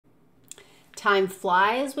time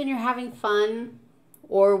flies when you're having fun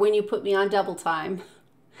or when you put me on double time.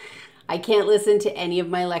 I can't listen to any of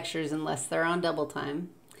my lectures unless they're on double time.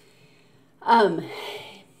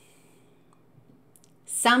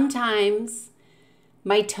 Sometimes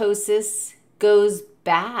mitosis goes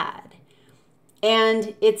bad.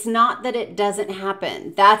 And it's not that it doesn't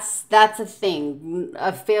happen. That's a thing.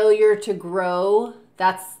 A failure to grow,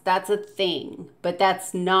 that's a thing. But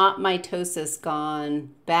that's not mitosis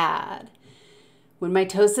gone bad. When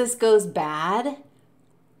mitosis goes bad,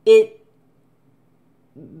 it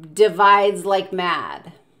divides like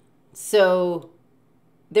mad. So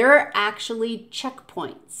there are actually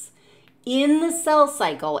checkpoints in the cell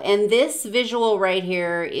cycle. And this visual right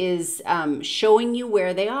here is showing you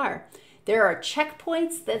where they are. There are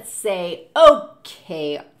checkpoints that say,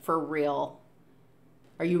 okay, for real.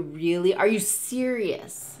 Are you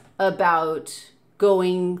serious about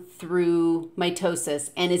going through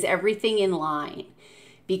mitosis? And is everything in line?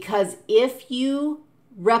 Because if you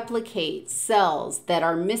replicate cells that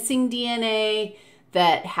are missing DNA,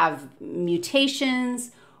 that have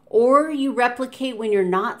mutations, or you replicate when you're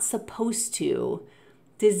not supposed to,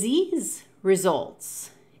 disease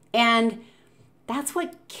results. And that's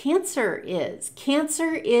what cancer is.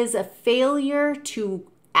 Cancer is a failure to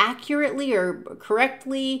accurately or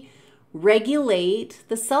correctly regulate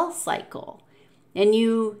the cell cycle. And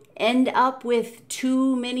you end up with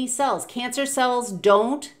too many cells. Cancer cells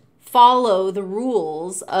don't follow the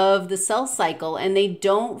rules of the cell cycle, and they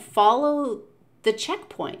don't follow the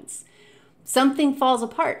checkpoints. Something falls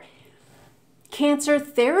apart. Cancer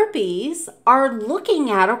therapies are looking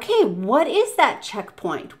at, okay, what is that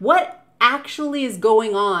checkpoint? What actually is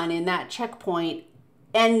going on in that checkpoint,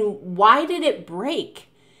 and why did it break?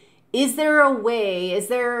 Is there a way, is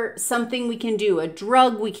there something we can do, a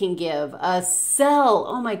drug we can give, a cell?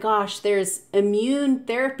 Oh my gosh, there's immune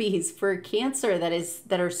therapies for cancer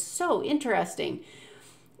that are so interesting.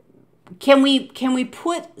 Can we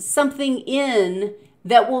put something in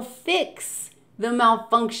that will fix the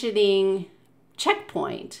malfunctioning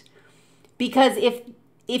checkpoint? Because if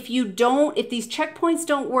these checkpoints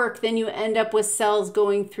don't work, then you end up with cells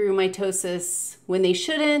going through mitosis when they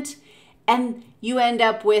shouldn't, and you end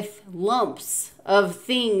up with lumps of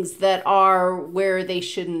things that are where they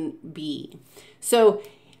shouldn't be. So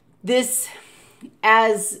this,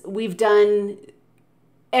 as we've done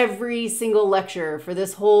every single lecture for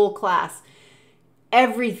this whole class,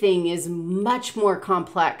 everything is much more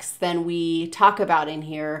complex than we talk about in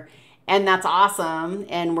here. And that's awesome,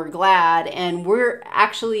 and we're glad. And we're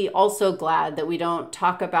actually also glad that we don't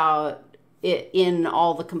talk about it in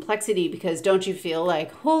all the complexity, because don't you feel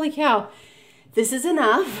like, holy cow, this is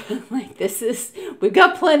enough. Like we've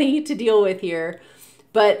got plenty to deal with here.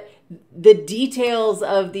 But the details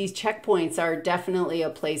of these checkpoints are definitely a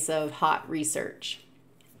place of hot research.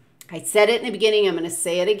 I said it in the beginning, I'm going to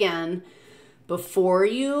say it again. Before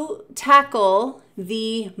you tackle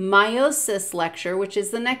the meiosis lecture, which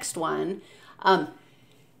is the next one,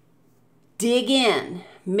 dig in.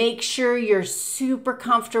 Make sure you're super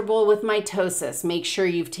comfortable with mitosis. Make sure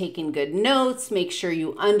you've taken good notes. Make sure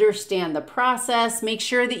you understand the process. Make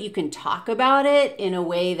sure that you can talk about it in a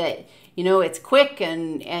way that, you know, it's quick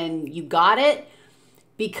and you got it.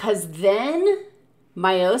 Because then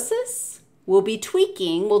meiosis will be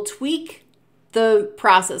tweaking. We'll tweak the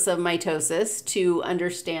process of mitosis to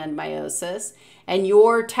understand meiosis, and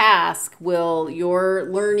your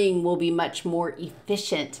learning will be much more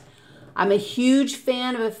efficient. I'm a huge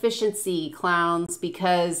fan of efficiency, clowns,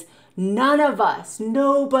 because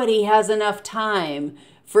nobody has enough time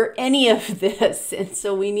for any of this. And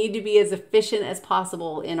so we need to be as efficient as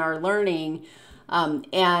possible in our learning. And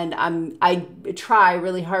I try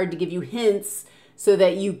really hard to give you hints so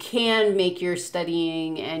that you can make your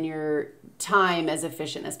studying and your time as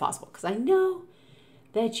efficient as possible, because I know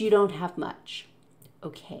that you don't have much.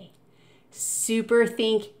 Okay. Super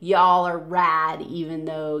think y'all are rad, even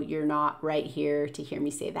though you're not right here to hear me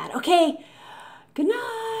say that. Okay. Good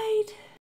night.